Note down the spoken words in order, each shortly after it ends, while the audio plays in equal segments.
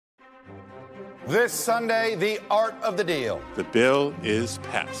This Sunday, the art of the deal. The bill is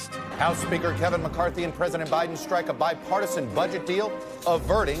passed. House Speaker Kevin McCarthy and President Biden strike a bipartisan budget deal,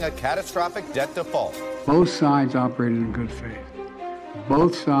 averting a catastrophic debt default. Both sides operated in good faith.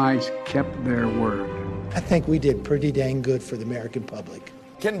 Both sides kept their word. I think we did pretty dang good for the American public.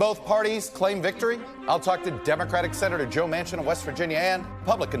 Can both parties claim victory? I'll talk to Democratic Senator Joe Manchin of West Virginia and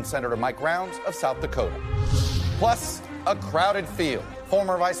Republican Senator Mike Rounds of South Dakota. Plus, a crowded field.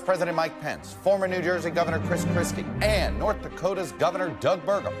 Former Vice President Mike Pence, former New Jersey Governor Chris Christie, and North Dakota's Governor Doug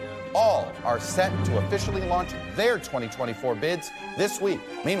Burgum all are set to officially launch their 2024 bids this week.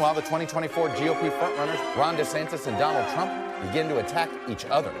 Meanwhile, the 2024 GOP frontrunners Ron DeSantis and Donald Trump begin to attack each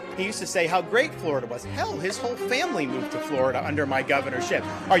other. He used to say how great Florida was. Hell, his whole family moved to Florida under my governorship.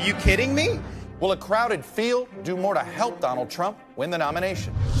 Are you kidding me? Will a crowded field do more to help Donald Trump win the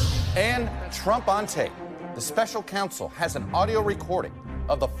nomination? And Trump on tape. The special counsel has an audio recording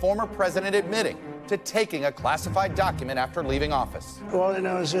of the former president admitting to taking a classified document after leaving office. All I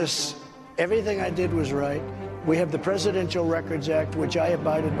know is this: everything I did was right. We have the Presidential Records Act, which I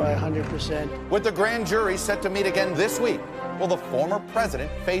abided by 100%. With the grand jury set to meet again this week, will the former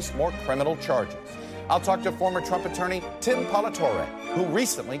president face more criminal charges? I'll talk to former Trump attorney Tim Parlatore, who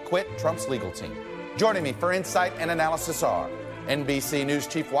recently quit Trump's legal team. Joining me for insight and analysis are NBC News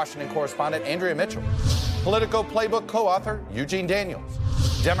Chief Washington correspondent Andrea Mitchell, Politico Playbook co-author Eugene Daniels,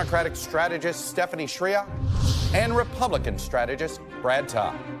 Democratic strategist Stephanie Shriak, and Republican strategist Brad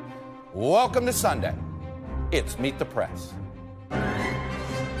Todd. Welcome to Sunday. It's Meet the Press.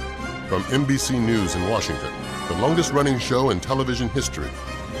 From NBC News in Washington, the longest-running show in television history,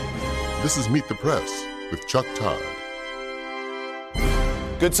 this is Meet the Press with Chuck Todd.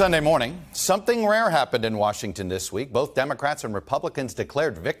 Good Sunday morning. Something rare happened in Washington this week. Both Democrats and Republicans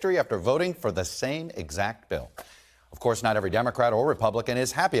declared victory after voting for the same exact bill. Of course, not every Democrat or Republican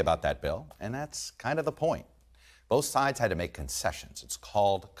is happy about that bill, and that's kind of the point. Both sides had to make concessions. It's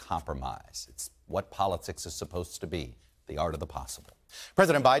called compromise. It's what politics is supposed to be, the art of the possible.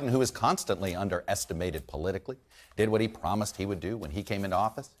 President Biden, who is constantly underestimated politically, did what he promised he would do when he came into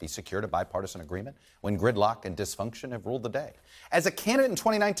office. He secured a bipartisan agreement when gridlock and dysfunction have ruled the day. As a candidate in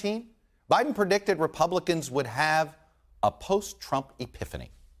 2019, Biden predicted Republicans would have a post-Trump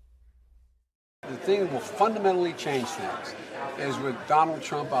epiphany. The thing that will fundamentally change things is with Donald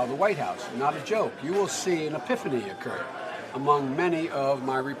Trump out of the White House. Not a joke. You will see an epiphany occur among many of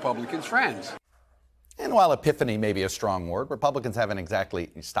my Republican friends. And while epiphany may be a strong word, Republicans haven't exactly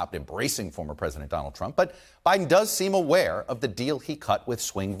stopped embracing former President Donald Trump. But Biden does seem aware of the deal he cut with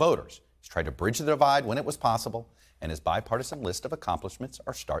swing voters. He's tried to bridge the divide when it was possible, and his bipartisan list of accomplishments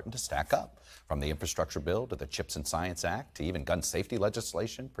are starting to stack up. From the infrastructure bill to the CHIPS and Science Act to even gun safety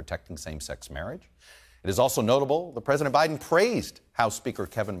legislation protecting same-sex marriage. It is also notable that President Biden praised House Speaker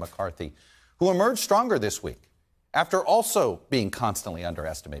Kevin McCarthy, who emerged stronger this week after also being constantly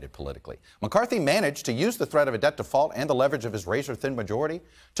underestimated politically. McCarthy managed to use the threat of a debt default and the leverage of his razor-thin majority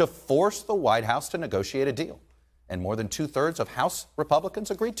to force the White House to negotiate a deal. And more than two-thirds of House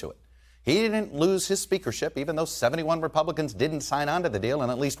Republicans agreed to it. He didn't lose his speakership, even though 71 Republicans didn't sign on to the deal, and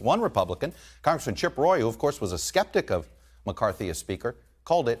at least one Republican, Congressman Chip Roy, who of course was a skeptic of McCarthy as Speaker,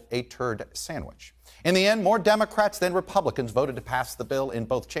 called it a turd sandwich. In the end, more Democrats than Republicans voted to pass the bill in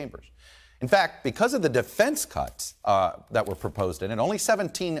both chambers. In fact, because of the defense cuts that were proposed in it, only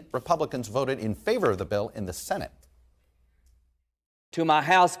 17 Republicans voted in favor of the bill in the Senate. To my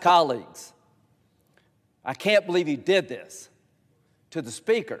House colleagues, I can't believe you did this. To the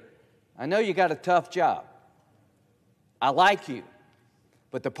Speaker, I know you got a tough job. I like you,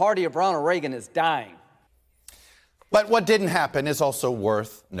 but the party of Ronald Reagan is dying. But what didn't happen is also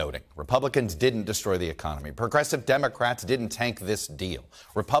worth noting. Republicans didn't destroy the economy. Progressive Democrats didn't tank this deal.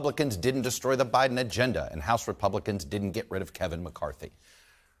 Republicans didn't destroy the Biden agenda, and House Republicans didn't get rid of Kevin McCarthy.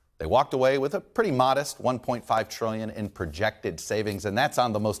 They walked away with a pretty modest $1.5 trillion in projected savings, and that's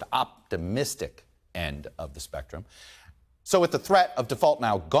on the most optimistic end of the spectrum. So with the threat of default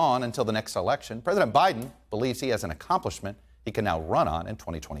now gone until the next election, President Biden believes he has an accomplishment he can now run on in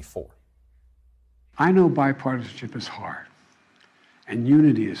 2024. I know bipartisanship is hard, and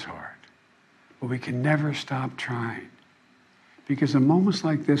unity is hard, but we can never stop trying. Because in moments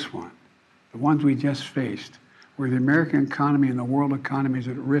like this one, the ones we just faced, where the American economy and the world economy is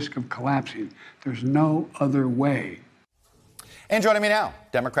at risk of collapsing, there's no other way. And joining me now,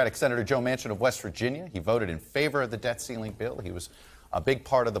 Democratic Senator Joe Manchin of West Virginia. He voted in favor of the debt ceiling bill. He was a big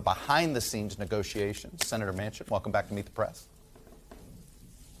part of the behind-the-scenes negotiations. Senator Manchin, welcome back to Meet the Press.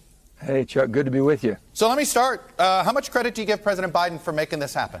 Hey, Chuck, good to be with you. So let me start. How much credit do you give President Biden for making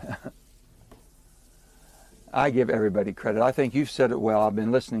this happen? I give everybody credit. I think you've said it well. I've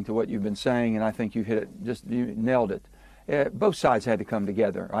been listening to what you've been saying, and I think you hit it, you nailed it. Both sides had to come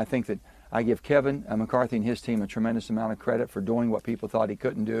together. I think that I give Kevin McCarthy and his team a tremendous amount of credit for doing what people thought he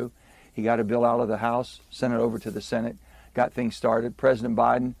couldn't do. He got a bill out of the House, sent it over to the Senate, got things started. President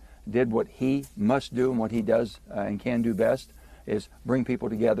Biden did what he must do and what he does and can do best, is bring people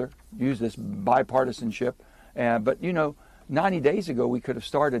together, use this bipartisanship. But, you know, 90 days ago we could have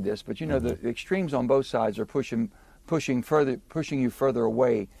started this, but, you know, the extremes on both sides are pushing you further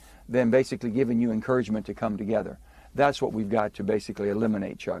away than basically giving you encouragement to come together. That's what we've got to basically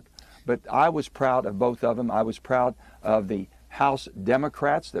eliminate, Chuck. But I was proud of both of them. I was proud of the House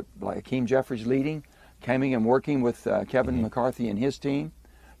Democrats that, like Hakeem Jeffries leading, coming and working with Kevin McCarthy and his team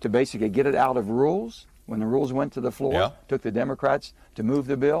to basically get it out of rules. When the rules went to the floor, took the Democrats to move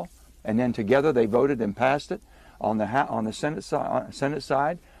the bill, and then together they voted and passed it. On the Senate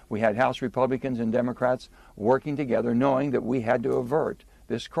side, we had House Republicans and Democrats working together, knowing that we had to avert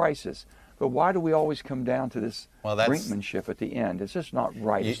this crisis. But why do we always come down to this brinkmanship at the end? It's just not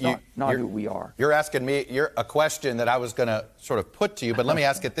right. It's not who we are. You're asking me a question that I was going to sort of put to you, but let me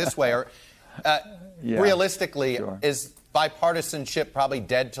ask it this way. Realistically, is bipartisanship probably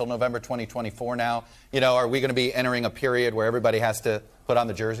dead till November 2024 now? You know, are we going to be entering a period where everybody has to put on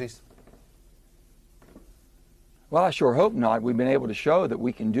the jerseys? Well, I sure hope not. We've been able to show that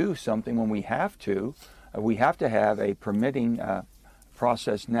we can do something when we have to. We have to have a permitting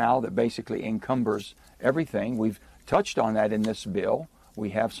process now that basically encumbers everything. We've touched on that in this bill. We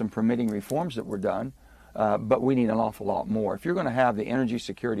have some permitting reforms that were done, but we need an awful lot more. If you're going to have the energy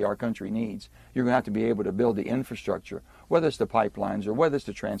security our country needs, you're going to have to be able to build the infrastructure, whether it's the pipelines or whether it's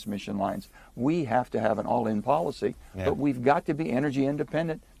the transmission lines. We have to have an all-in policy, but we've got to be energy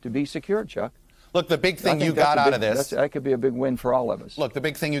independent to be secure, Chuck. Look, the big thing you got out of this... That could be a big win for all of us. Look, the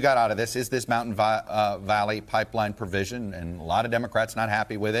big thing you got out of this is this Mountain Valley pipeline provision, and a lot of Democrats not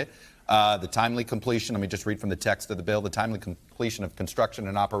happy with it. The timely completion, let me just read from the text of the bill, the timely completion of construction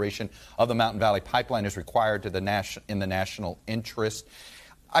and operation of the Mountain Valley pipeline is required in the national interest.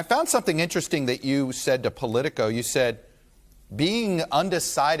 I found something interesting that you said to Politico. You said being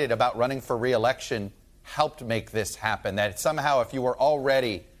undecided about running for re-election helped make this happen, that somehow if you were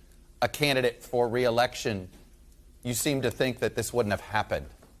already a candidate for re-election, you seem to think that this wouldn't have happened.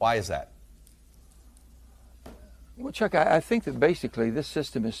 Why is that? Well, Chuck, I think that basically this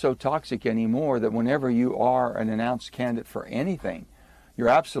system is so toxic anymore that whenever you are an announced candidate for anything, you're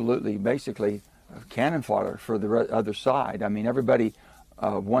absolutely basically cannon fodder for the other side. I mean, everybody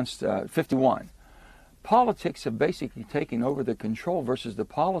wants 51. Politics have basically taken over the control versus the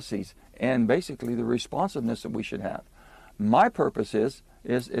policies and basically the responsiveness that we should have. My purpose is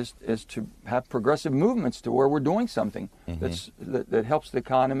to have progressive movements to where we're doing something that helps the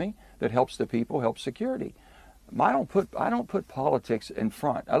economy, that helps the people, helps security. I don't put politics in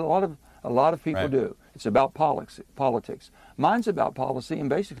front. A lot of people do. It's about politics. Mine's about policy and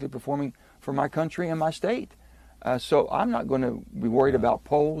basically performing for my country and my state. So I'm not going to be worried about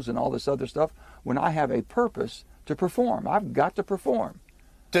polls and all this other stuff when I have a purpose to perform. I've got to perform.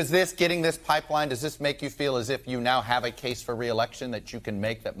 Getting this pipeline, does this make you feel as if you now have a case for re-election that you can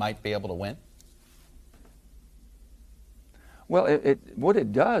make that might be able to win? Well, what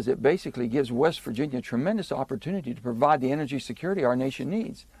it does, it basically gives West Virginia a tremendous opportunity to provide the energy security our nation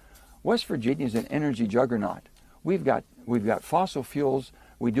needs. West Virginia is an energy juggernaut. We've got fossil fuels.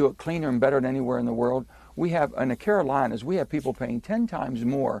 We do it cleaner and better than anywhere in the world. We have, in the Carolinas, we have people paying 10 times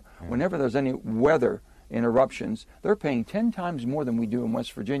more whenever there's any weather interruptions. They're paying 10 times more than we do in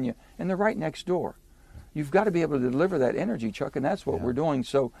West Virginia, and they're right next door. You've got to be able to deliver that energy, Chuck, and that's what we're doing.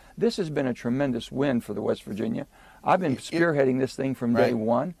 So this has been a tremendous win for the West Virginia. I've been spearheading this thing from day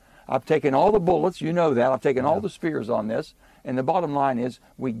one. I've taken all the bullets, you know that. I've taken all the spears on this, and the bottom line is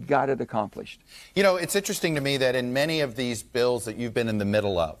we got it accomplished. You know, it's interesting to me that in many of these bills that you've been in the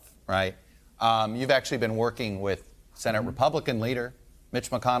middle of, right, you've actually been working with Senate Republican leader Mitch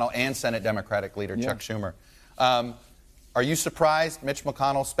McConnell and Senate Democratic leader Chuck Schumer. Are you surprised Mitch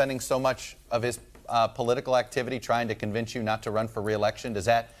McConnell spending so much of his political activity trying to convince you not to run for re-election? Does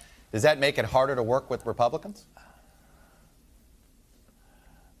that make it harder to work with Republicans?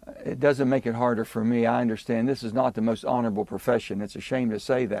 It doesn't make it harder for me. I understand this is not the most honorable profession. It's a shame to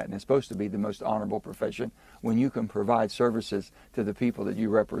say that, and it's supposed to be the most honorable profession when you can provide services to the people that you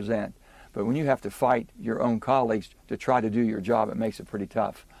represent. But when you have to fight your own colleagues to try to do your job, it makes it pretty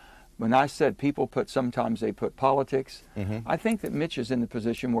tough. When I said sometimes they put politics, I think that Mitch is in the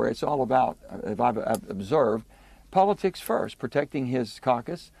position where it's all about, if I've observed, politics first, protecting his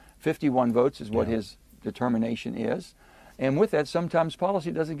caucus. 51 votes is what his determination is. And with that, sometimes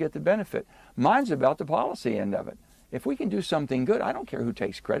policy doesn't get the benefit. Mine's about the policy end of it. If we can do something good, I don't care who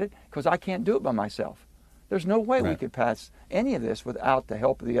takes credit, because I can't do it by myself. There's no way we could pass any of this without the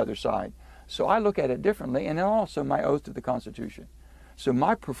help of the other side. So I look at it differently, and then also my oath to the Constitution. So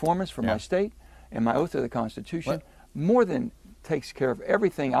my performance for my state and my oath to the Constitution more than takes care of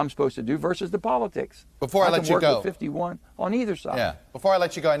everything I'm supposed to do versus the politics. Before I let you go, with 51 on either side. Yeah. Before I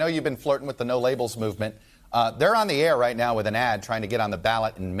let you go, I know you've been flirting with the No Labels movement. They're on the air right now with an ad trying to get on the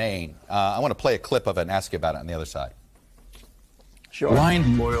ballot in Maine. I want to play a clip of it and ask you about it on the other side. Sure.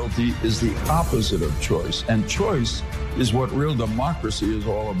 Blind loyalty is the opposite of choice, and choice is what real democracy is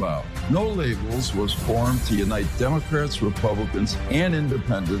all about. No Labels was formed to unite Democrats, Republicans, and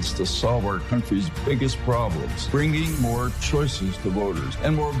independents to solve our country's biggest problems, bringing more choices to voters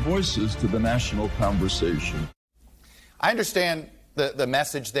and more voices to the national conversation. I understand the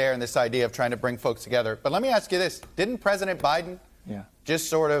message there and this idea of trying to bring folks together, but let me ask you this. Didn't President Biden just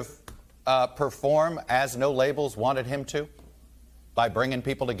sort of perform as No Labels wanted him to? By bringing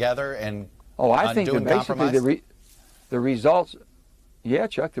people together and I think that basically the results,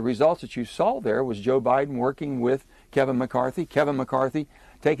 Chuck, the results that you saw there was Joe Biden working with Kevin McCarthy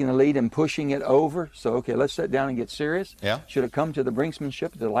taking the lead and pushing it over. So, okay, let's sit down and get serious. Should it come to the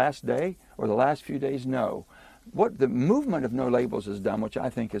brinksmanship the last day or the last few days? No. What the movement of No Labels has done, which I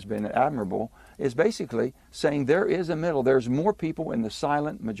think has been admirable, is basically saying there is a middle. There's more people in the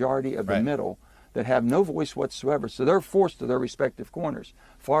silent majority of the middle that have no voice whatsoever. So they're forced to their respective corners,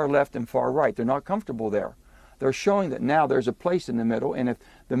 far left and far right. They're not comfortable there. They're showing that now there's a place in the middle, and if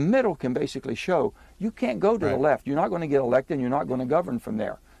the middle can basically show you can't go to the left, you're not going to get elected, and you're not going to govern from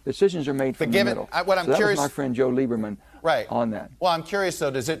there. Decisions are made from the middle. What I'm so that curious, was my friend Joe Lieberman on that. Well, I'm curious,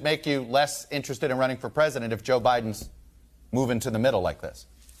 though, does it make you less interested in running for president if Joe Biden's moving to the middle like this?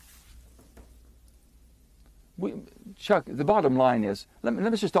 Chuck, the bottom line is, let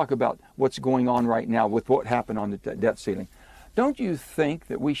me just talk about what's going on right now with what happened on the debt ceiling. Don't you think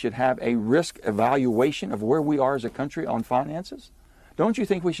that we should have a risk evaluation of where we are as a country on finances? Don't you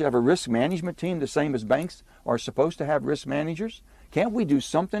think we should have a risk management team the same as banks are supposed to have risk managers? Can't we do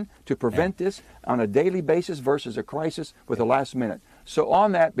something to prevent this on a daily basis versus a crisis with the last minute? So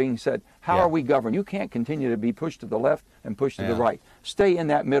on that being said, how are we governed? You can't continue to be pushed to the left and pushed to the right. Stay in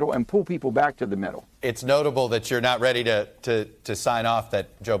that middle and pull people back to the middle. It's notable that you're not ready to sign off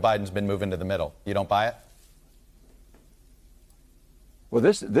that Joe Biden's been moving to the middle. You don't buy it? Well,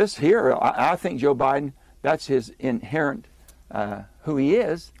 this here, I think Joe Biden, that's his inherent who he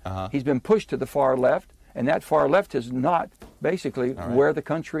is. He's been pushed to the far left, and that far left is not basically where the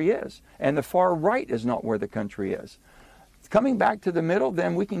country is. And the far right is not where the country is. Coming back to the middle,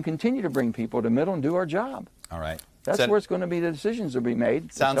 then we can continue to bring people to the middle and do our job. All right. That's where it's going to be, the decisions will be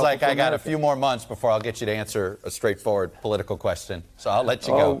made. Sounds like I got a few more months before I'll get you to answer a straightforward political question. So I'll let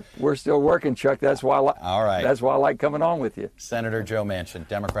you go. We're still working, Chuck. That's why That's why I like coming on with you. Senator Joe Manchin,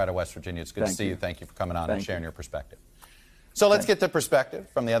 Democrat of West Virginia. It's good to see you. Thank you for coming on and sharing your perspective. So let's get the perspective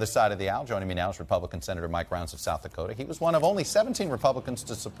from the other side of the aisle. Joining me now is Republican Senator Mike Rounds of South Dakota. He was one of only 17 Republicans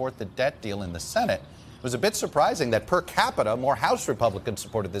to support the debt deal in the Senate. It was a bit surprising that per capita, more House Republicans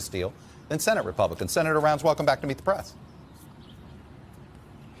supported this deal than Senate Republicans. Senator Rounds, welcome back to Meet the Press.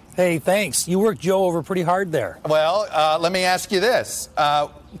 Hey, thanks. You worked Joe over pretty hard there. Well, let me ask you this.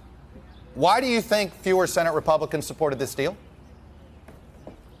 Why do you think fewer Senate Republicans supported this deal?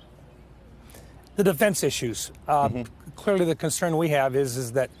 The defense issues. Clearly, the concern we have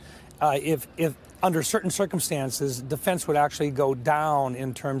is that if under certain circumstances, defense would actually go down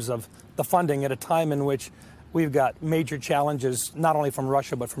in terms of the funding at a time in which we've got major challenges, not only from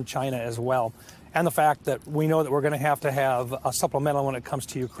Russia, but from China as well. And the fact that we know that we're going to have a supplemental when it comes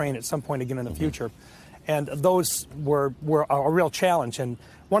to Ukraine at some point again in the future. And those were a real challenge. And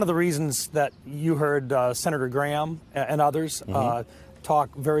one of the reasons that you heard Senator Graham and others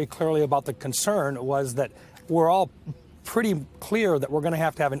talk very clearly about the concern was that we're all pretty clear that we're going to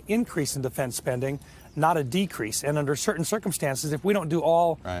have an increase in defense spending, not a decrease. And under certain circumstances, if we don't do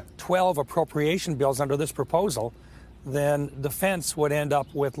all 12 appropriation bills under this proposal, then defense would end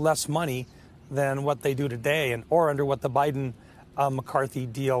up with less money than what they do today, or under what the Biden-McCarthy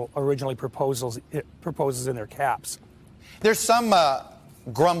deal originally proposes in their caps. There's some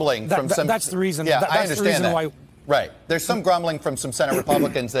grumbling from some. That's the reason. Yeah, that's I understand the reason that. why. Right. There's some grumbling from some Senate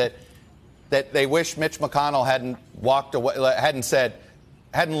Republicans that they wish Mitch McConnell hadn't walked away,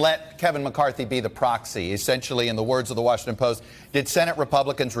 hadn't let Kevin McCarthy be the proxy. Essentially, in the words of the Washington Post, did Senate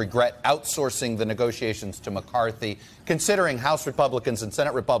Republicans regret outsourcing the negotiations to McCarthy, considering House Republicans and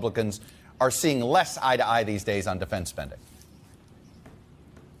Senate Republicans are seeing less eye to eye these days on defense spending?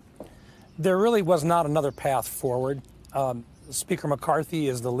 There really was not another path forward. Speaker McCarthy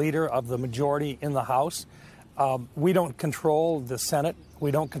is the leader of the majority in the House. We don't control the Senate.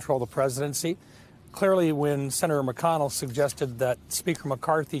 We don't control the presidency. Clearly, when Senator McConnell suggested that Speaker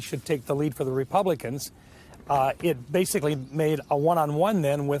McCarthy should take the lead for the Republicans, it basically made a one-on-one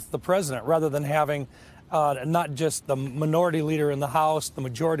then with the president, rather than having not just the minority leader in the House, the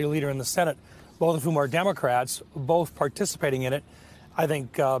majority leader in the Senate, both of whom are Democrats, both participating in it. I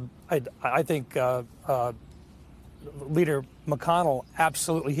think Leader McConnell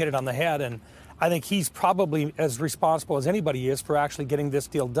absolutely hit it on the head, and I think he's probably as responsible as anybody is for actually getting this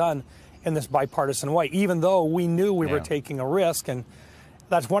deal done in this bipartisan way, even though we knew we were taking a risk. And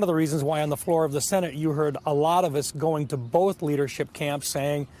that's one of the reasons why on the floor of the Senate you heard a lot of us going to both leadership camps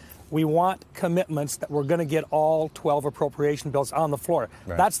saying we want commitments that we're going to get all 12 appropriation bills on the floor.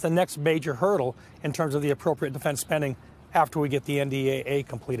 Right. That's the next major hurdle in terms of the appropriate defense spending after we get the NDAA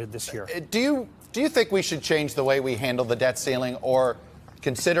completed this year. Do you think we should change the way we handle the debt ceiling, or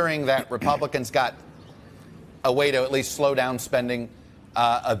considering that Republicans got a way to at least slow down spending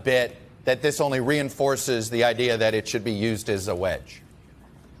a bit, that this only reinforces the idea that it should be used as a wedge?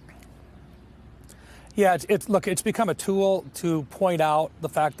 Yeah, look, it's become a tool to point out the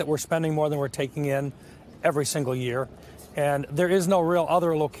fact that we're spending more than we're taking in every single year. And there is no real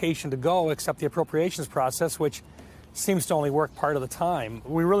other location to go except the appropriations process, which seems to only work part of the time.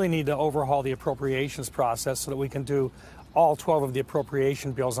 We really need to overhaul the appropriations process so that we can do all 12 of the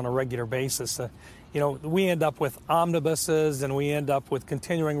appropriation bills on a regular basis. We end up with omnibuses and we end up with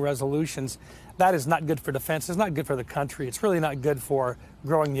continuing resolutions. That is not good for defense. It's not good for the country. It's really not good for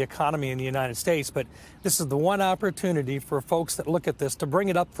growing the economy in the United States. But this is the one opportunity for folks that look at this to bring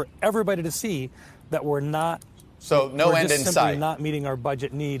it up for everybody to see that we're not. So no end in sight. Not meeting our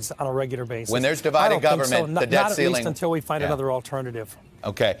budget needs on a regular basis. When there's divided government, the debt ceiling. Not at least until we find another alternative.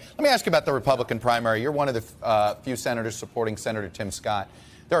 Okay. Let me ask you about the Republican primary. You're one of the few senators supporting Senator Tim Scott.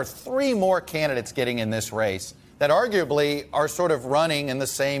 There are 3 more candidates getting in this race that arguably are sort of running in the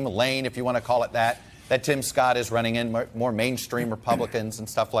same lane, if you want to call it that Tim Scott is running in, more mainstream Republicans and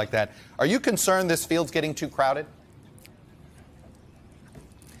stuff like that. Are you concerned this field's getting too crowded?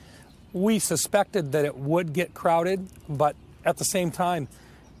 We suspected that it would get crowded, but at the same time,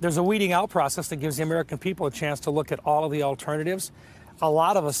 there's a weeding out process that gives the American people a chance to look at all of the alternatives. A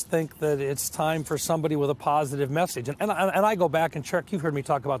lot of us think that it's time for somebody with a positive message. And I go back and check. You've heard me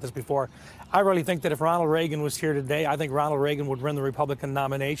talk about this before. I really think that if Ronald Reagan was here today, I think Ronald Reagan would win the Republican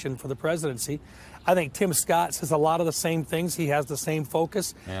nomination for the presidency. I think Tim Scott says a lot of the same things. He has the same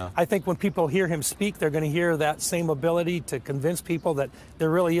focus. Yeah. I think when people hear him speak, they're going to hear that same ability to convince people that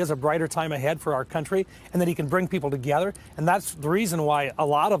there really is a brighter time ahead for our country and that he can bring people together. And that's the reason why a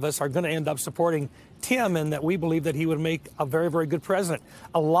lot of us are going to end up supporting Tim, and that we believe that he would make a very, very good president.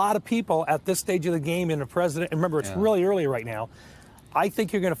 A lot of people at this stage of the game in a president, and remember, it's really early right now, I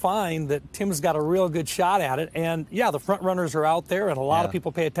think you're going to find that Tim's got a real good shot at it. And, yeah, the front runners are out there, and a lot of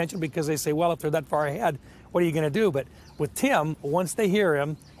people pay attention because they say, well, if they're that far ahead, what are you going to do? But with Tim, once they hear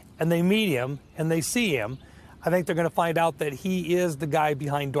him and they meet him and they see him, I think they're going to find out that he is the guy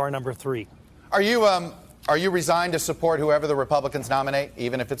behind door number 3. Are you resigned to support whoever the Republicans nominate,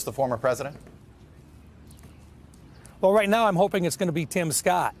 even if it's the former president? Well, right now I'm hoping it's going to be Tim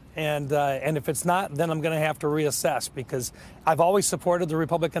Scott. And if it's not, then I'm going to have to reassess, because I've always supported the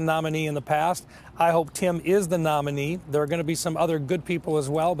Republican nominee in the past. I hope Tim is the nominee. There are going to be some other good people as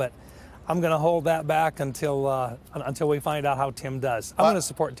well, but I'm going to hold that back until we find out how Tim does. I'm going to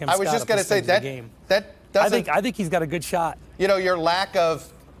support Tim Scott. I was just going to say that I think he's got a good shot. You know, your lack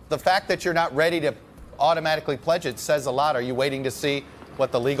of the fact that you're not ready to automatically pledge it says a lot. Are you waiting to see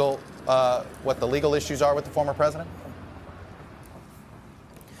what the legal issues are with the former president?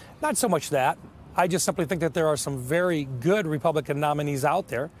 Not so much that. I just simply think that there are some very good Republican nominees out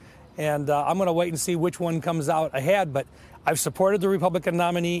there, and I'm going to wait and see which one comes out ahead. But I've supported the Republican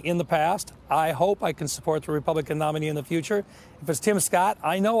nominee in the past. I hope I can support the Republican nominee in the future. If it's Tim Scott,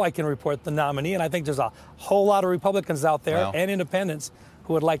 I know I can report the nominee, and I think there's a whole lot of Republicans out there and independents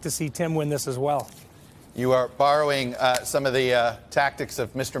who would like to see Tim win this as well. You are borrowing some of the tactics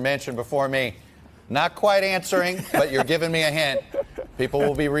of Mr. Manchin before me. Not quite answering, but you're giving me a hint. People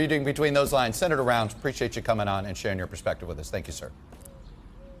will be reading between those lines. Senator Rounds, appreciate you coming on and sharing your perspective with us. Thank you, sir.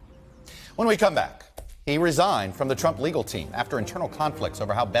 When we come back, he resigned from the Trump legal team after internal conflicts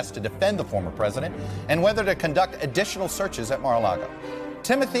over how best to defend the former president and whether to conduct additional searches at Mar-a-Lago.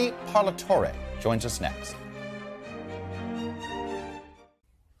 Timothy Parlatore joins us next.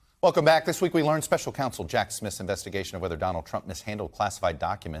 Welcome back. This week we learned special counsel Jack Smith's investigation of whether Donald Trump mishandled classified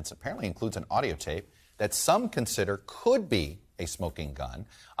documents apparently includes an audio tape that some consider could be a smoking gun.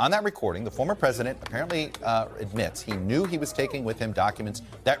 On that recording, the former president apparently admits he knew he was taking with him documents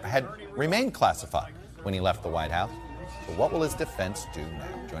that had remained classified when he left the White House. So what will his defense do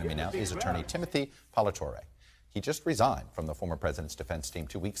now? Joining me now is attorney Timothy Parlatore. He just resigned from the former president's defense team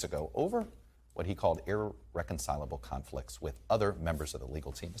 2 weeks ago over what he called irreconcilable conflicts with other members of the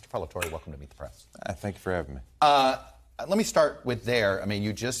legal team. Mr. Parlatore, welcome to Meet the Press. Thank you for having me. Let me start with there. I mean,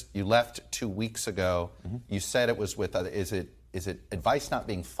 you left 2 weeks ago. Mm-hmm. You said it was with is it advice not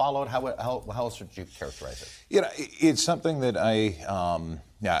being followed? How else would you characterize it? You know, it's something that I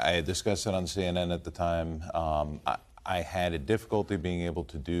had discussed it on CNN at the time. I had a difficulty being able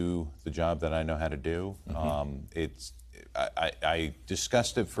to do the job that I know how to do. Mm-hmm. I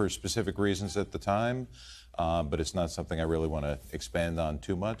discussed it for specific reasons at the time, but it's not something I really want to expand on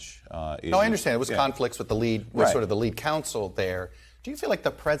too much. No, I understand. It was conflicts with the lead, with sort of the lead counsel there. Do you feel like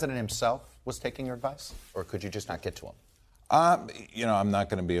the president himself was taking your advice, or could you just not get to him? You know, I'm not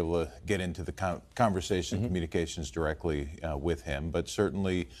going to be able to get into the conversation, communications directly with him, but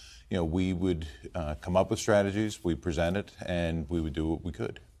certainly, you know, we would come up with strategies, we present it, and we would do what we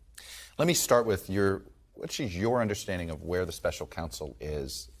could. Let me start with what is your understanding of where the special counsel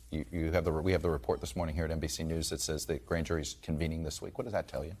is? We have the report this morning here at NBC News that says the grand jury's convening this week. What does that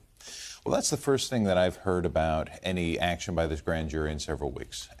tell you? Well, that's the first thing that I've heard about any action by this grand jury in several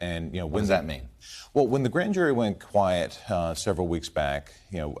weeks. And what does that mean? Well, when the grand jury went quiet several weeks back,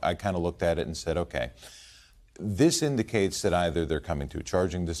 you know, I kind of looked at it and said, okay, this indicates that either they're coming to a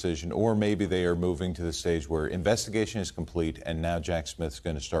charging decision or maybe they are moving to the stage where investigation is complete and now Jack Smith's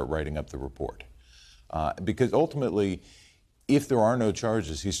going to start writing up the report. Because ultimately, if there are no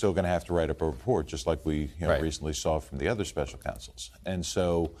charges, he's still going to have to write up a report, just like we recently saw from the other special counsels. And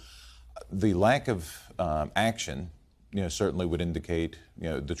so the lack of action, you know, certainly would indicate, you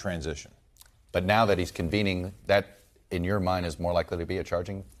know, the transition. But now that he's convening, that in your mind is more likely to be a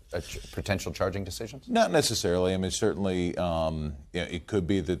potential charging decision? Not necessarily. I mean, certainly, you know, it could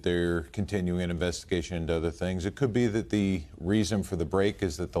be that they're continuing an investigation into other things. It could be that the reason for the break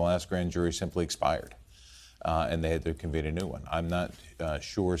is that the last grand jury simply expired. And they had to convene a new one. I'm not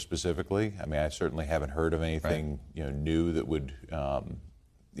sure specifically. I mean, I certainly haven't heard of anything you know, new that would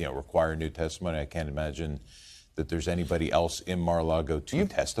you know, require new testimony. I can't imagine that there's anybody else in Mar-a-Lago to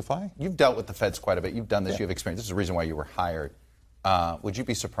testify. You've dealt with the feds quite a bit. You've done this. You have experience. This is the reason why you were hired. Would you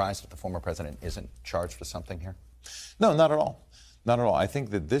be surprised if the former president isn't charged with something here? No, not at all. Not at all. I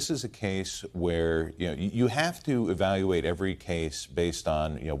think that this is a case where, you know, you have to evaluate every case based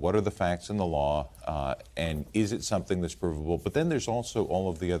on, you know, what are the facts in the law, and is it something that's provable? But then there's also all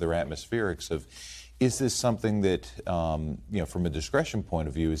of the other atmospherics of, is this something that, you know, from a discretion point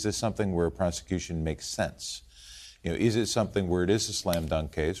of view, is this something where a prosecution makes sense? You know, is it something where it is a slam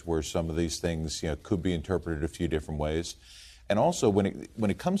dunk case where some of these things, you know, could be interpreted a few different ways? And also, when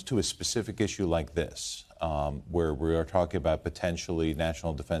it comes to a specific issue like this, where we are talking about potentially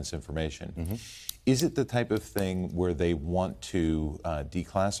national defense information, is it the type of thing where they want to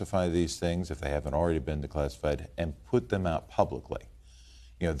declassify these things, if they haven't already been declassified, and put them out publicly?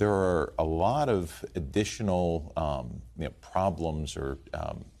 You know, there are a lot of additional you know, problems or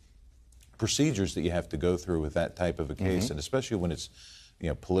procedures that you have to go through with that type of a case, and especially when it's, you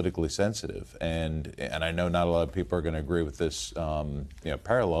know, politically sensitive, and I know not a lot of people are going to agree with this, you know,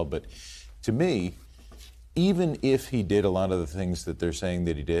 parallel, but to me, even if he did a lot of the things that they're saying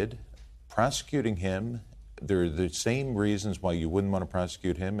that he did, prosecuting him, there are the same reasons why you wouldn't want to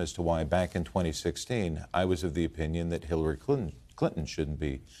prosecute him as to why back in 2016 I was of the opinion that Hillary Clinton shouldn't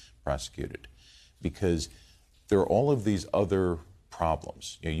be prosecuted, because there are all of these other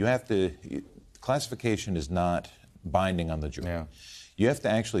problems. You know, you have to, classification is not binding on the jury. Yeah. You have to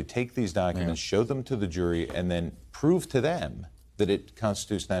actually take these documents, show them to the jury, and then prove to them that it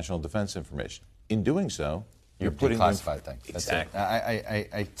constitutes national defense information. In doing so, you're putting classified things. Exactly.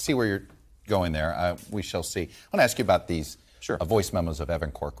 I see where you're going there. We shall see. I want to ask you about these voice memos of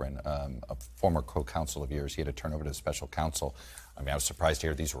Evan Corcoran, a former co-counsel of yours. He had to turn over to the special counsel. I mean, I was surprised to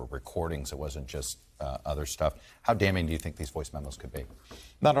hear these were recordings. It wasn't just other stuff. How damning do you think these voice memos could be?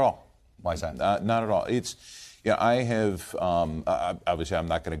 Not at all. Why is that? Not at all. It's, yeah, I have, obviously I'm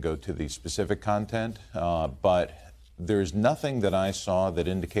not going to go to the specific content, but there's nothing that I saw that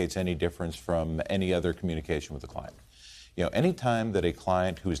indicates any difference from any other communication with the client. You know, any time that a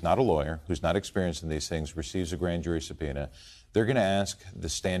client who's not a lawyer, who's not experienced in these things, receives a grand jury subpoena, they're going to ask the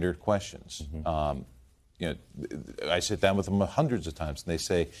standard questions. You know, I sit down with them hundreds of times, and they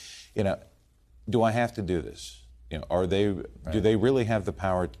say, you know, do I have to do this? You know, are they? Do they really have the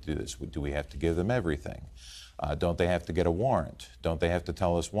power to do this? Do we have to give them everything? Don't they have to get a warrant? Don't they have to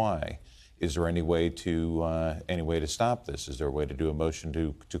tell us why? Is there any way to stop this? Is there a way to do a motion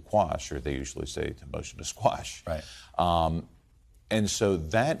to quash, or they usually say a motion to squash? Right. And so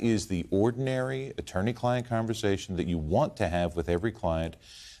that is the ordinary attorney-client conversation that you want to have with every client,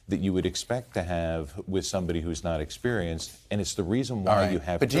 that you would expect to have with somebody who's not experienced, and it's the reason why you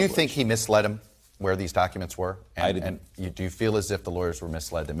have. But do you think he misled him where these documents were? I didn't. And do you feel as if the lawyers were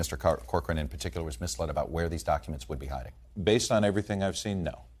misled, that Mr. Corcoran in particular was misled about where these documents would be hiding? Based on everything I've seen,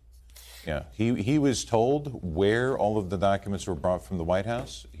 no. Yeah, he was told where all of the documents were brought from the White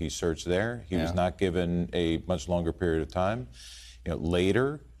House. He searched there. He was not given a much longer period of time.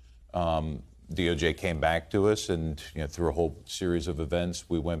 Later, DOJ came back to us, and through a whole series of events,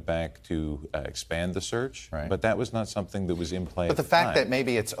 we went back to expand the search. Right. But that was not something that was in play. But the fact that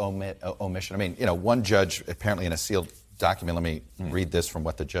maybe it's omission. I mean, one judge apparently in a sealed document. Let me read this from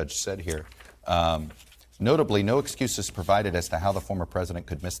what the judge said here. Notably, no excuses provided as to how the former president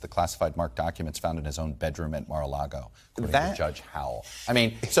could miss the classified marked documents found in his own bedroom at Mar-a-Lago, according to Judge Howell.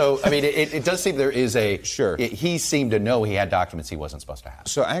 It does seem there is a... Sure. He seemed to know he had documents he wasn't supposed to have.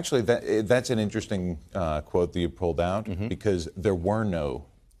 So actually, that's an interesting quote that you pulled out, because there were no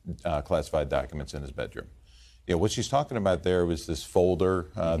classified documents in his bedroom. What she's talking about there was this folder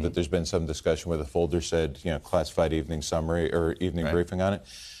that there's been some discussion where the folder said, classified evening summary or evening briefing on it,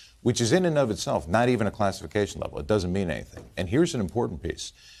 which is in and of itself not even a classification level. It doesn't mean anything. And here's an important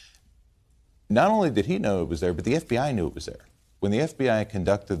piece. Not only did he know it was there, but the FBI knew it was there. When the FBI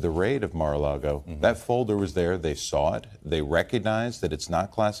conducted the raid of Mar-a-Lago, that folder was there. They saw it. They recognized that it's not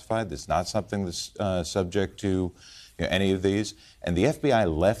classified. It's not something that's subject to any of these. And the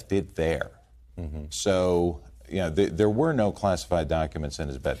FBI left it there. So, there were no classified documents in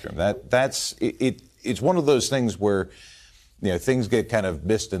his bedroom. It's one of those things where things get kind of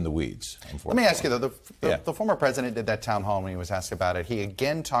missed in the weeds, unfortunately. Let me ask you, though, the former president did that town hall when he was asked about it. He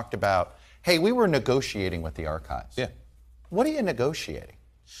again talked about, hey, we were negotiating with the archives. Yeah. What are you negotiating?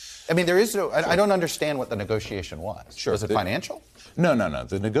 I mean, there is no, I don't understand what the negotiation was. Sure. Was it financial? No.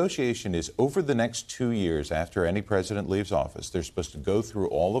 The negotiation is over the next 2 years after any president leaves office. They're supposed to go through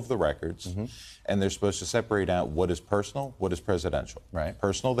all of the records, and they're supposed to separate out what is personal, what is presidential. Right.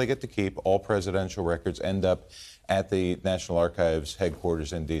 Personal they get to keep. All presidential records end up at the National Archives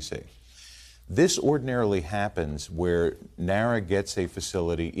headquarters in D.C. This ordinarily happens where NARA gets a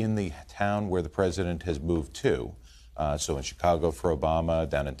facility in the town where the president has moved to. So in Chicago for Obama,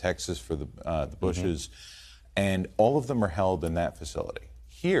 down in Texas for the Bushes, and all of them are held in that facility.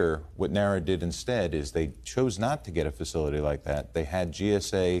 Here, what NARA did instead is they chose not to get a facility like that. They had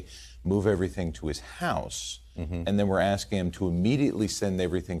GSA move everything to his house, and then we're asking him to immediately send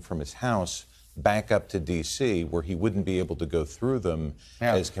everything from his house back up to D.C., where he wouldn't be able to go through them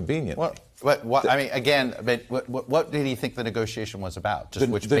as conveniently. What did he think the negotiation was about? Just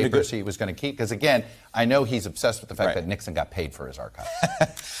which papers he was going to keep? Because, again, I know he's obsessed with the fact that Nixon got paid for his archives.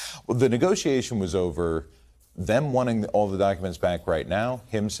 Well, the negotiation was over them wanting all the documents back right now,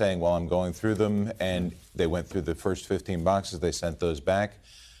 him saying, well, I'm going through them, and they went through the first 15 boxes, they sent those back.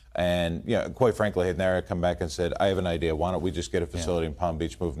 And, quite frankly, had NARA come back and said, I have an idea, why don't we just get a facility in Palm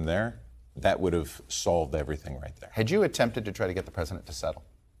Beach, move them there? That would have solved everything right there. Had you attempted to try to get the president to settle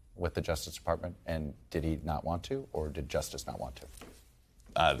with the Justice Department, and did he not want to, or did Justice not want to?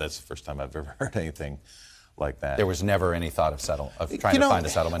 That's the first time I've ever heard anything like that. There was never any thought of trying to find a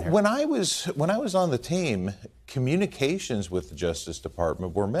settlement here? When I was on the team, communications with the Justice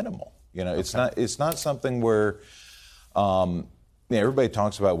Department were minimal. It's not something where everybody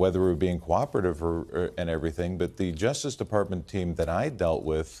talks about whether we're being cooperative and everything, but the Justice Department team that I dealt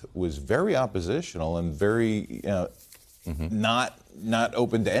with was very oppositional and very not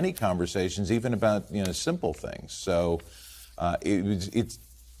open to any conversations, even about simple things. So it's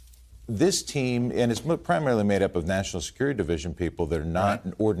this team, and it's primarily made up of National Security Division people that are not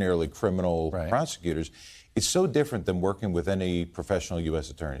ordinarily criminal prosecutors. It's so different than working with any professional U.S.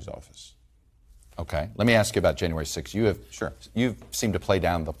 attorney's office. Okay. Let me ask you about January 6th. You've seemed to play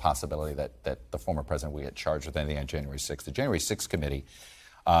down the possibility that the former president would get charged with anything on January 6th. The January 6th committee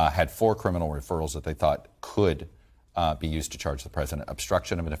had 4 criminal referrals that they thought could be used to charge the president: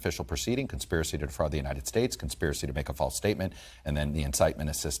 obstruction of an official proceeding, conspiracy to defraud the United States, conspiracy to make a false statement, and then the incitement,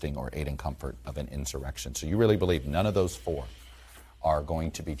 assisting, or aiding comfort of an insurrection. So you really believe none of those 4 are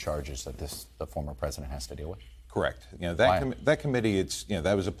going to be charges that the former president has to deal with? Correct. That committee,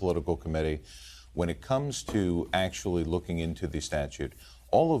 that was a political committee. When it comes to actually looking into the statute,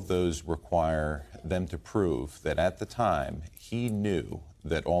 all of those require them to prove that at the time he knew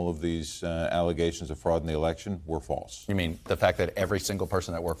that all of these allegations of fraud in the election were false. You mean the fact that every single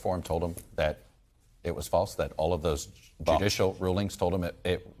person that worked for him told him that it was false, that all of those Judicial rulings told him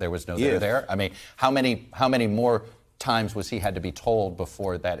there was no there. I mean, how many more times was he had to be told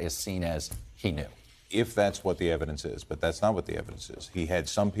before that is seen as he knew? If that's what the evidence is, but that's not what the evidence is. He had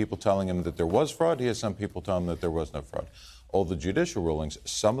some people telling him that there was fraud. He had some people telling him that there was no fraud. All the judicial rulings,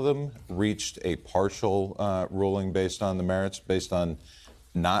 some of them reached a partial ruling based on the merits, based on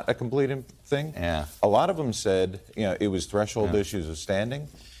not a complete thing. Yeah. A lot of them said, it was threshold issues of standing.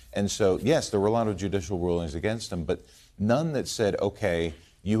 And so, yes, there were a lot of judicial rulings against him, but none that said, okay,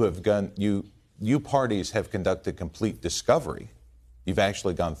 you parties have conducted complete discovery. You've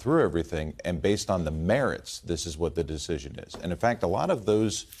actually gone through everything, and based on the merits, this is what the decision is. And in fact, a lot of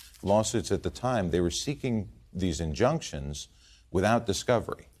those lawsuits at the time, they were seeking these injunctions without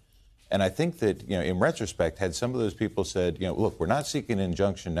discovery. And I think that, in retrospect, had some of those people said, look, we're not seeking an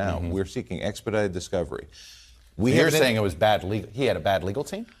injunction now, we're seeking expedited discovery. You're saying it was bad legal. He had a bad legal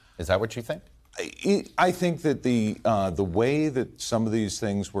team? Is that what you think? I think that the way that some of these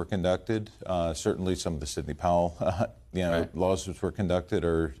things were conducted, certainly some of the Sidney Powell lawsuits were conducted,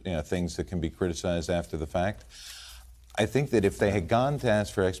 or things that can be criticized after the fact. I think that if they had gone to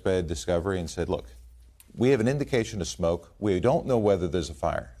ask for expedited discovery and said, look, we have an indication of smoke. We don't know whether there's a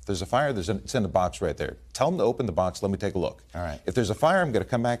fire. If there's a fire, it's in the box right there. Tell them to open the box. Let me take a look. All right. If there's a fire, I'm going to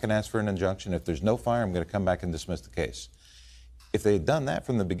come back and ask for an injunction. If there's no fire, I'm going to come back and dismiss the case. If they had done that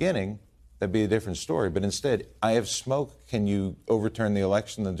from the beginning, that'd be a different story. But instead, I have smoke. Can you overturn the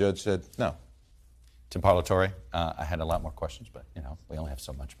election? The judge said no. Tim Parlatore, I had a lot more questions, but we only have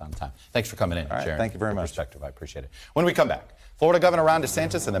so much amount of time. Thanks for coming in, All right, sharing thank you very your much. perspective. I appreciate it. When we come back, Florida Governor Ron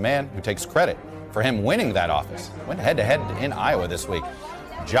DeSantis and the man who takes credit for him winning that office went head-to-head in Iowa this week,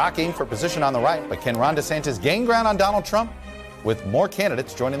 jockeying for position on the right. But can Ron DeSantis gain ground on Donald Trump? With more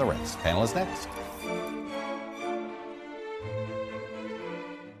candidates joining the race. Panel is next.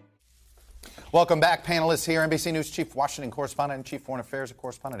 Welcome back, panelists here. NBC News Chief Washington Correspondent and Chief Foreign Affairs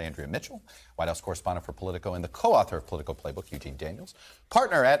Correspondent Andrea Mitchell, White House Correspondent for Politico and the co-author of Politico Playbook, Eugene Daniels,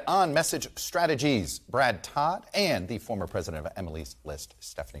 partner at On Message Strategies, Brad Todd, and the former president of Emily's List,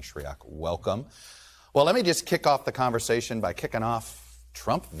 Stephanie Shriak. Welcome. Well, let me just kick off the conversation by kicking off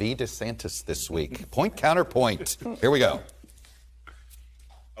Trump v. DeSantis this week. Point, counterpoint. Here we go.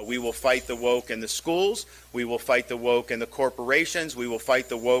 We will fight the woke in the schools. We will fight the woke in the corporations. We will fight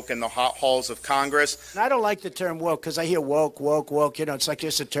the woke in the halls of Congress. And I don't like the term woke because I hear woke. It's like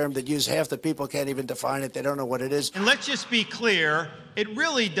just a term that half the people can't even define it. They don't know what it is. And let's just be clear, it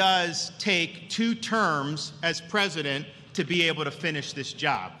really does take 2 terms as president to be able to finish this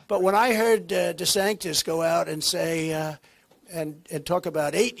job. But when I heard DeSantis go out and say, and talk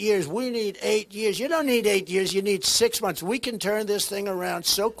about 8 years, we need 8 years. You don't need 8 years, you need 6 months. We can turn this thing around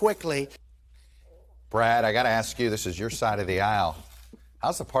so quickly. Brad, I got to ask you, this is your side of the aisle.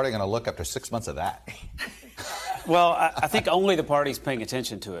 How's the party going to look after 6 months of that? Well, I think only the party's paying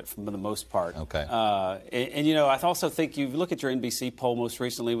attention to it for the most part. Okay. I also think you look at your NBC poll most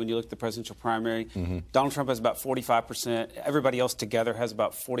recently when you look at the presidential primary, Donald Trump has about 45%. Everybody else together has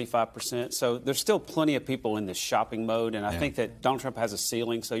about 45%. So there's still plenty of people in this shopping mode, and I think that Donald Trump has a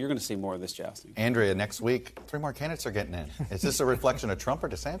ceiling, so you're going to see more of this jousting. Andrea, next week, 3 more candidates are getting in. Is this a reflection of Trump or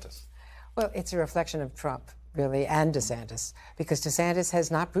DeSantis? Well, it's a reflection of Trump, really, and DeSantis, because DeSantis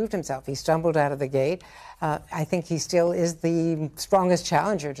has not proved himself. He stumbled out of the gate. I think he still is the strongest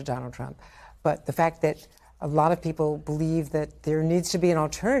challenger to Donald Trump. But the fact that a lot of people believe that there needs to be an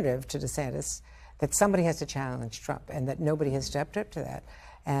alternative to DeSantis, that somebody has to challenge Trump, and that nobody has stepped up to that.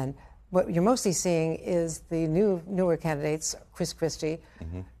 And what you're mostly seeing is the newer candidates, Chris Christie,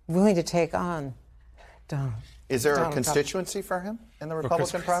 willing to take on Donald. Is there a constituency for him in the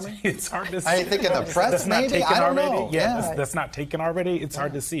Republican primary? It's hard to see. I think in the press, maybe. I don't know. Yeah, that's not taken already. It's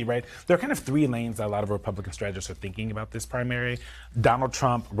hard to see, right? There are kind of 3 lanes that a lot of Republican strategists are thinking about this primary. Donald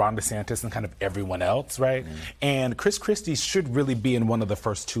Trump, Ron DeSantis, and kind of everyone else, right? And Chris Christie should really be in one of the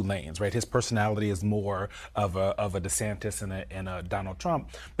first 2 lanes, right? His personality is more of a DeSantis and a Donald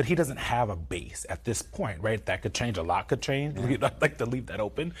Trump, but he doesn't have a base at this point, right? That could change. A lot could change. I'd like to leave that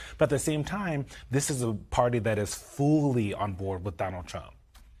open. But at the same time, this is a party that is fully on board with Donald Trump.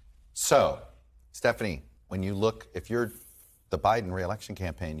 So, Stephanie, when you look, if you're the Biden re-election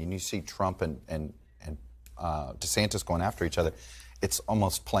campaign and you see Trump and DeSantis going after each other, it's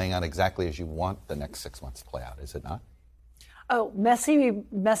almost playing out exactly as you want the next 6 months to play out, is it not? Oh,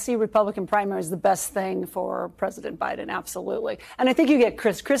 messy Republican primary is the best thing for President Biden, absolutely. And I think you get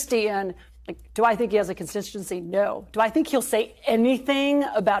Chris Christie in. Do I think he has a constituency? No. Do I think he'll say anything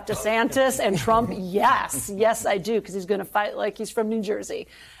about DeSantis and Trump? Yes. Yes, I do, because he's going to fight like he's from New Jersey.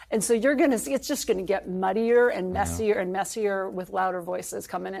 And so you're going to see it's just going to get muddier and messier and messier with louder voices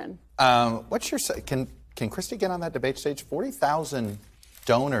coming in. What's your Can Christie get on that debate stage? 40,000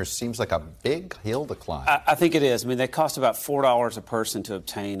 donors seems like a big hill to climb. I think it is. I mean, they cost about $4 a person to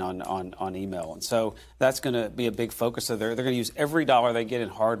obtain on email. And so that's going to be a big focus. So they're going to use every dollar they get in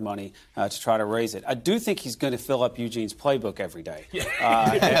hard money to try to raise it. I do think he's going to fill up Eugene's playbook every day.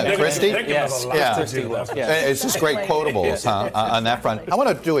 Christie? Yes. Yeah. Christie will. Yes. It's just great quotables on that front. I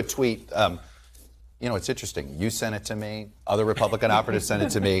want to do a tweet. You know, it's interesting. You sent it to me. Other Republican operatives sent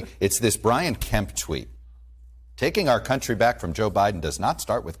it to me. It's this Brian Kemp tweet. Taking our country back from Joe Biden does not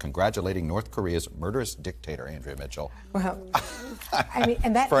start with congratulating North Korea's murderous dictator, Andrea Mitchell. Well, I mean,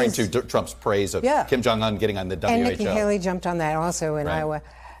 and that referring is, to Trump's praise of yeah. Kim Jong-un getting on the WHO. And Nikki Haley jumped on that also in Iowa.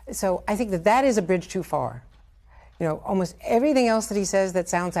 So I think that is a bridge too far. You know, almost everything else that he says that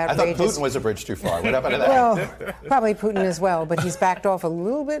sounds outrageous. I thought Putin was a bridge too far. What happened to that? Well, probably Putin as well, but he's backed off a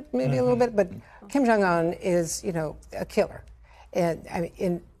little bit, maybe a little bit. But Kim Jong-un is, you know, a killer. And I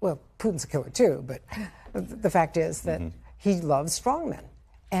mean, well, Putin's a killer too, but the fact is that he loves strongmen.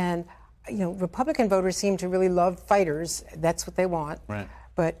 And, you know, Republican voters seem to really love fighters. That's what they want. Right.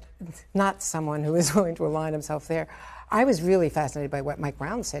 But not someone who is willing to align himself there. I was really fascinated by what Mike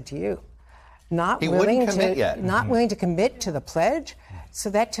Brown said to you. Not willing to commit to the pledge. So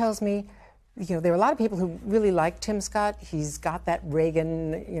that tells me, you know, there are a lot of people who really like Tim Scott. He's got that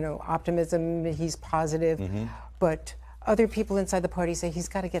Reagan, you know, optimism. He's positive. But other people inside the party say he's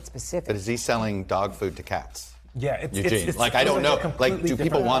got to get specific. But is he selling dog food to cats? Yeah, it's like, I don't know. Like, do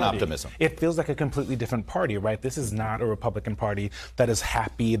people want optimism? It feels like a completely different party, right? This is not a Republican Party that is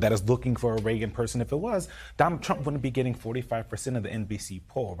happy, that is looking for a Reagan person. If it was, Donald Trump wouldn't be getting 45% of the NBC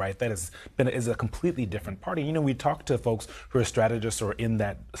poll, right? That is a completely different party. You know, we talk to folks who are strategists or in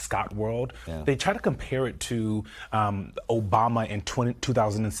that Scott world. Yeah. They try to compare it to Obama in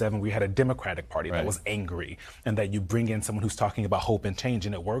 2007. We had a Democratic Party that was angry, and that you bring in someone who's talking about hope and change,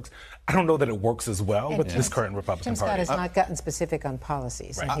 and it works. I don't know that it works as well with this current Republican Tim Scott Party. has not gotten specific on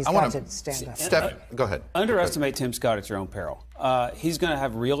policies, and he's I got to stand up. Steph, go ahead. Underestimate Tim Scott at your own peril. He's going to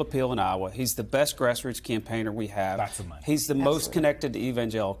have real appeal in Iowa. He's the best grassroots campaigner we have. Lots of money. He's the most connected to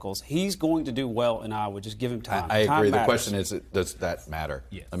evangelicals. He's going to do well in Iowa. Just give him time. I agree. Time The question is, does that matter?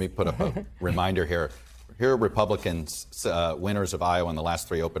 Yes. Let me put up a reminder here. Here are Republicans winners of Iowa in the last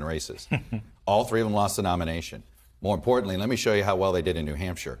 3 open races. All 3 of them lost the nomination. More importantly, let me show you how well they did in New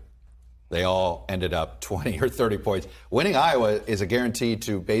Hampshire. They all ended up 20 or 30 points. Winning Iowa is a guarantee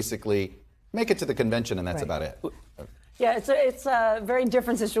to basically make it to the convention, and that's about it. Yeah, it's a very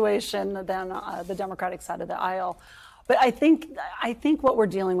different situation than the Democratic side of the aisle. But I think what we're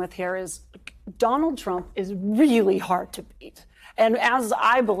dealing with here is Donald Trump is really hard to beat. And as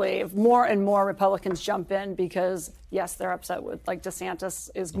I believe, more and more Republicans jump in because, yes, they're upset with, like, DeSantis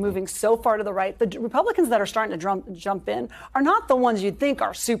is moving so far to the right. The Republicans that are starting to jump in are not the ones you'd think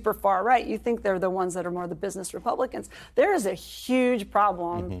are super far right. You think they're the ones that are more the business Republicans. There is a huge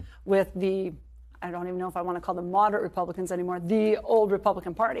problem with I don't even know if I want to call them moderate Republicans anymore, the old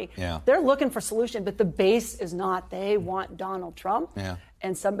Republican Party. Yeah. They're looking for solution, but the base is not. They want Donald Trump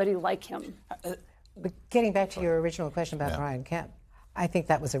and somebody like him. But getting back to your original question about Brian Kemp, I think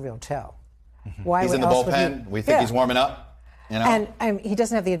that was a real tell. Why he's in the bullpen. We think he's warming up. You know? And he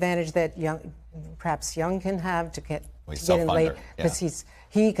doesn't have the advantage that perhaps Young can have to get in late because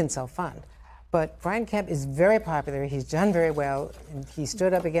he can self-fund. But Brian Kemp is very popular. He's done very well, and he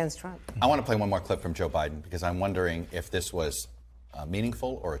stood up against Trump. I want to play one more clip from Joe Biden because I'm wondering if this was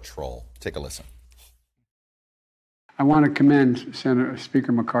meaningful or a troll. Take a listen. I want to commend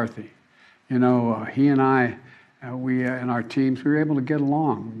Speaker McCarthy. You know, he and I, we and our teams, we were able to get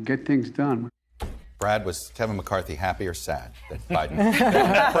along, get things done. Brad, was Kevin McCarthy happy or sad that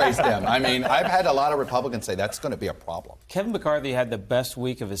Biden praised him? I mean, I've had a lot of Republicans say that's going to be a problem. Kevin McCarthy had the best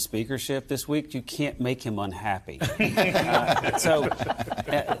week of his speakership this week. You can't make him unhappy. So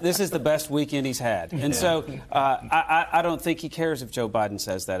this is the best weekend he's had. And so I don't think he cares if Joe Biden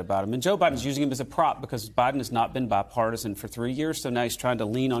says that about him. And Joe Biden's using him as a prop because Biden has not been bipartisan for 3 years. So now he's trying to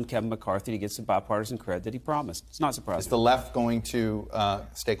lean on Kevin McCarthy to get some bipartisan cred that he promised. It's not surprising. Is the left going to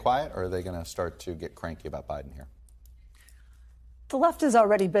stay quiet, or are they going to start to get cranky about Biden here? The left has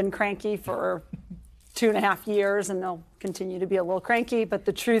already been cranky for 2.5 years, and they'll continue to be a little cranky. But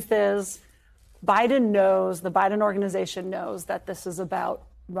the truth is, Biden knows, the Biden organization knows that this is about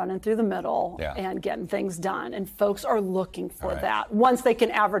running through the middle and getting things done. And folks are looking for that once they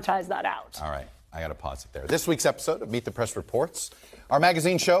can advertise that out. All right. I got to pause it there. This week's episode of Meet the Press Reports, our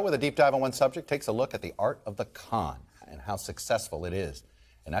magazine show with a deep dive on one subject, takes a look at the art of the con and how successful it is.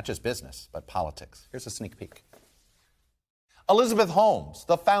 And not just business, but politics. Here's a sneak peek. Elizabeth Holmes,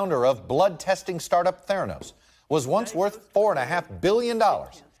 the founder of blood testing startup Theranos, was once worth $4.5 billion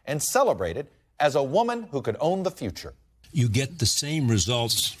and celebrated as a woman who could own the future. You get the same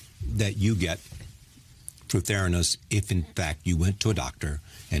results that you get through Theranos if, in fact, you went to a doctor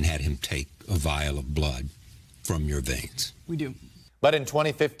and had him take a vial of blood from your veins. We do. But in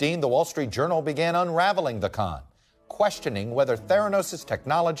 2015, the Wall Street Journal began unraveling the con, questioning whether Theranos'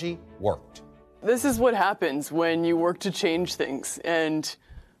 technology worked. This is what happens when you work to change things. And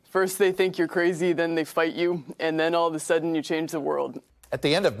first they think you're crazy, then they fight you, and then all of a sudden you change the world. At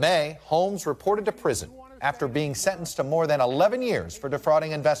the end of May, Holmes reported to prison after being sentenced to more than 11 years for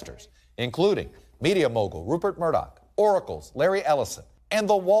defrauding investors, including media mogul Rupert Murdoch, Oracle's Larry Ellison, and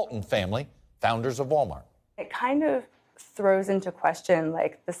the Walton family, founders of Walmart. It kind of throws into question,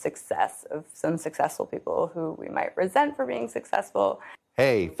 like, the success of some successful people who we might resent for being successful.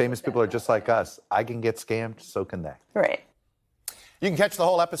 Hey, famous people are just like us. I can get scammed, so can they. Right. You can catch the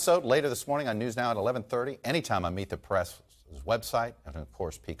whole episode later this morning on News Now at 11:30, anytime on Meet the Press' website, and of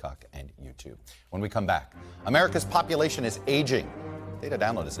course, Peacock and YouTube. When we come back, America's population is aging. Data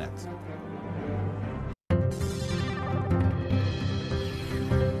Download is next.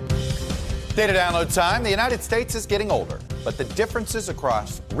 Data download time. The United States is getting older, but the differences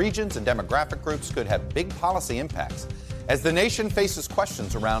across regions and demographic groups could have big policy impacts as the nation faces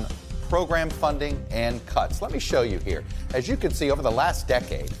questions around program funding and cuts. Let me show you here. As you can see, over the last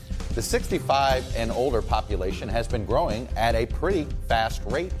decade, the 65 and older population has been growing at a pretty fast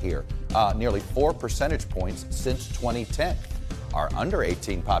rate here, nearly 4 percentage points since 2010. Our under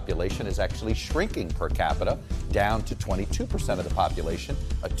 18 population is actually shrinking per capita, down to 22% of the population,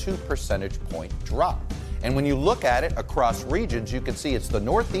 a 2 percentage point drop. And when you look at it across regions, you can see it's the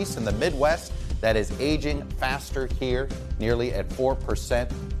Northeast and the Midwest that is aging faster here, nearly at 4%,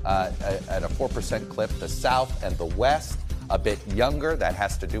 at a 4% clip. The South and the West, a bit younger. That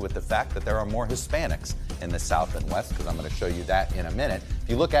has to do with the fact that there are more Hispanics in the South and West, because I'm going to show you that in a minute. If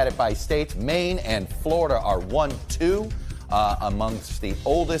you look at it by states, Maine and Florida are 1-2. Amongst the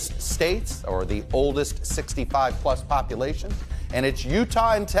oldest states, or the oldest 65-plus population. And it's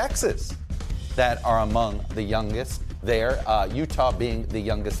Utah and Texas that are among the youngest there. Utah being the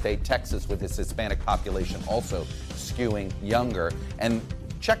youngest state, Texas with its Hispanic population also skewing younger. And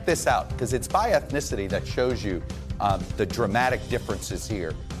check this out, because it's by ethnicity that shows you the dramatic differences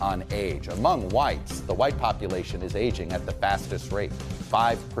here on age. Among whites, the white population is aging at the fastest rate,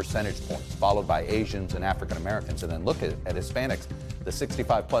 5 percentage points, followed by Asians and African Americans. And then look at Hispanics, the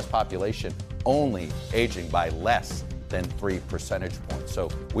 65-plus population only aging by less than 3 percentage points. So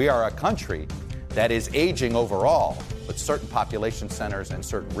we are a country that is aging overall, but certain population centers and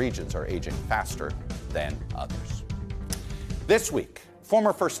certain regions are aging faster than others. This week,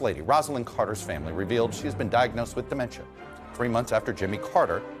 former First Lady Rosalynn Carter's family revealed she has been diagnosed with dementia 3 months after Jimmy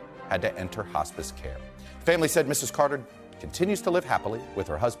Carter had to enter hospice care. The family said Mrs. Carter continues to live happily with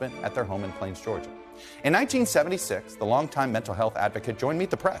her husband at their home in Plains, Georgia. In 1976, the longtime mental health advocate joined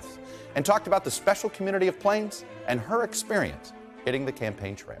Meet the Press and talked about the special community of Plains and her experience hitting the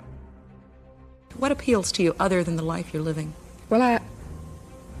campaign trail. What appeals to you other than the life you're living? Well,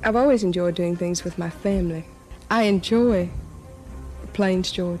 I've always enjoyed doing things with my family. I enjoy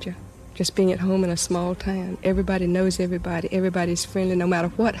Plains, Georgia, just being at home in a small town. Everybody knows everybody. Everybody's friendly no matter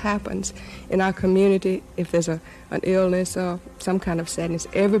what happens in our community. If there's an illness or some kind of sadness,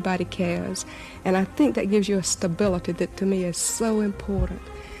 everybody cares. And I think that gives you a stability that to me is so important.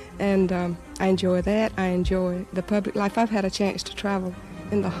 And I enjoy that. I enjoy the public life. I've had a chance to travel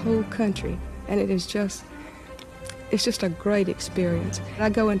in the whole country, and it's just a great experience. I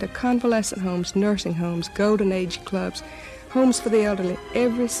go into convalescent homes, nursing homes, golden age clubs, homes for the elderly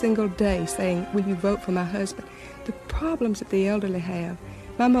every single day saying, will you vote for my husband? The problems that the elderly have.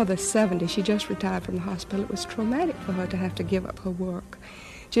 My mother's 70. She just retired from the hospital. It was traumatic for her to have to give up her work.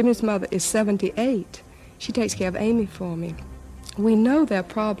 Jimmy's mother is 78. She takes care of Amy for me. We know their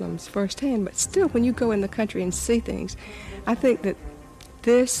problems firsthand, but still, when you go in the country and see things, I think that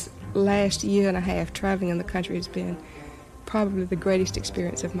this last year and a half traveling in the country has been probably the greatest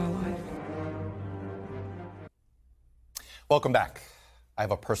experience of my life. Welcome back. I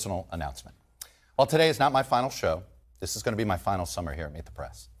have a personal announcement. While today is not my final show, this is going to be my final summer here at Meet the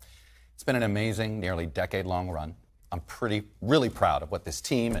Press. It's been an amazing, nearly decade-long run. I'm really proud of what this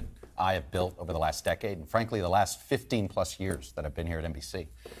team and I have built over the last decade, and frankly, the last 15-plus years that I've been here at NBC,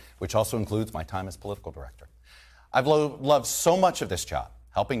 which also includes my time as political director. I've loved so much of this job,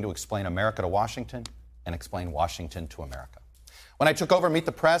 helping to explain America to Washington and explain Washington to America. When I took over Meet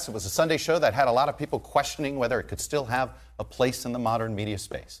the Press, it was a Sunday show that had a lot of people questioning whether it could still have a place in the modern media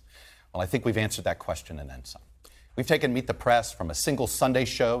space. Well, I think we've answered that question and then some. We've taken Meet the Press from a single Sunday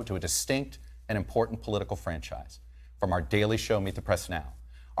show to a distinct and important political franchise. From our daily show, Meet the Press Now,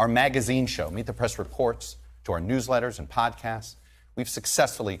 our magazine show, Meet the Press Reports, to our newsletters and podcasts, we've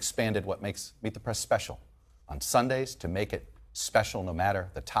successfully expanded what makes Meet the Press special on Sundays to make it special no matter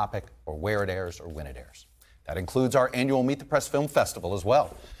the topic or where it airs or when it airs. That includes our annual Meet the Press Film Festival as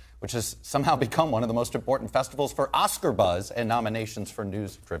well, which has somehow become one of the most important festivals for Oscar buzz and nominations for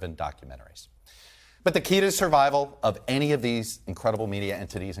news-driven documentaries. But the key to survival of any of these incredible media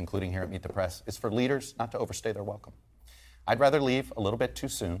entities, including here at Meet the Press, is for leaders not to overstay their welcome. I'd rather leave a little bit too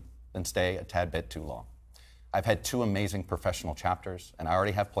soon than stay a tad bit too long. I've had 2 amazing professional chapters, and I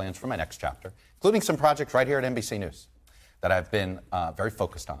already have plans for my next chapter, including some projects right here at NBC News that I've been very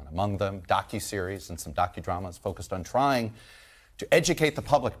focused on. Among them, docuseries and some docudramas focused on trying to educate the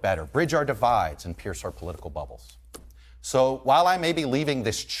public better, bridge our divides, and pierce our political bubbles. So while I may be leaving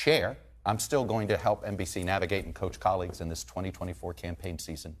this chair, I'm still going to help NBC navigate and coach colleagues in this 2024 campaign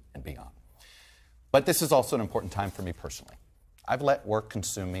season and beyond. But this is also an important time for me personally. I've let work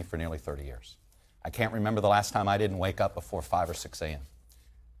consume me for nearly 30 years. I can't remember the last time I didn't wake up before 5 or 6 a.m.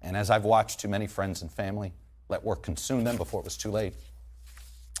 And as I've watched too many friends and family let work consume them before it was too late,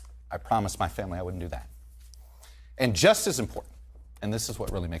 I promised my family I wouldn't do that. And just as important, and this is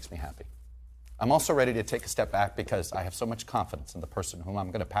what really makes me happy, I'm also ready to take a step back because I have so much confidence in the person whom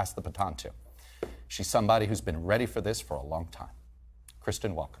I'm going to pass the baton to. She's somebody who's been ready for this for a long time,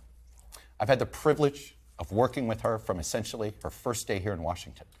 Kristen Welker. I've had the privilege of working with her from essentially her first day here in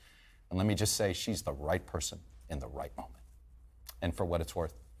Washington. And let me just say, she's the right person in the right moment. And for what it's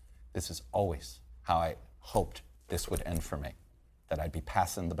worth, this is always how I hoped this would end for me, that I'd be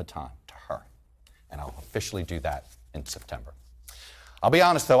passing the baton to her. And I'll officially do that in September. I'll be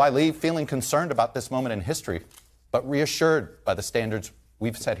honest, though, I leave feeling concerned about this moment in history, but reassured by the standards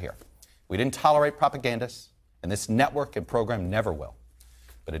we've set here. We didn't tolerate propagandists, and this network and program never will.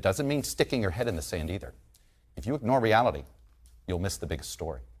 But it doesn't mean sticking your head in the sand either. If you ignore reality, you'll miss the biggest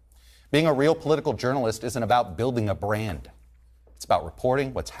story. Being a real political journalist isn't about building a brand. It's about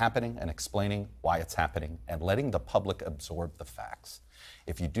reporting what's happening and explaining why it's happening and letting the public absorb the facts.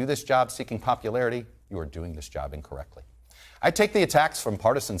 If you do this job seeking popularity, you are doing this job incorrectly. I take the attacks from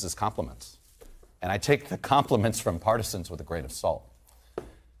partisans as compliments, and I take the compliments from partisans with a grain of salt.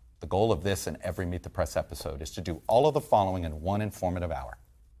 The goal of this and every Meet the Press episode is to do all of the following in one informative hour.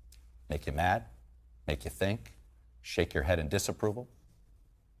 Make you mad, make you think, shake your head in disapproval,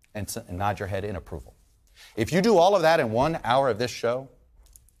 and nod your head in approval. If you do all of that in 1 hour of this show,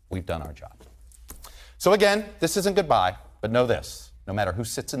 we've done our job. So again, this isn't goodbye, but know this, no matter who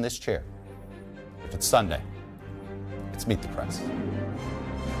sits in this chair, if it's Sunday, it's Meet the Press.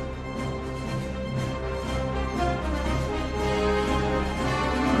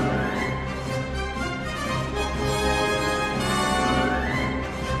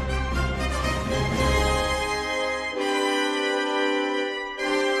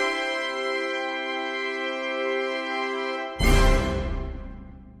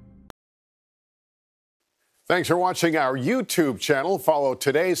 Thanks for watching our YouTube channel. Follow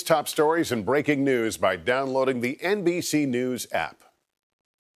today's top stories and breaking news by downloading the NBC News app.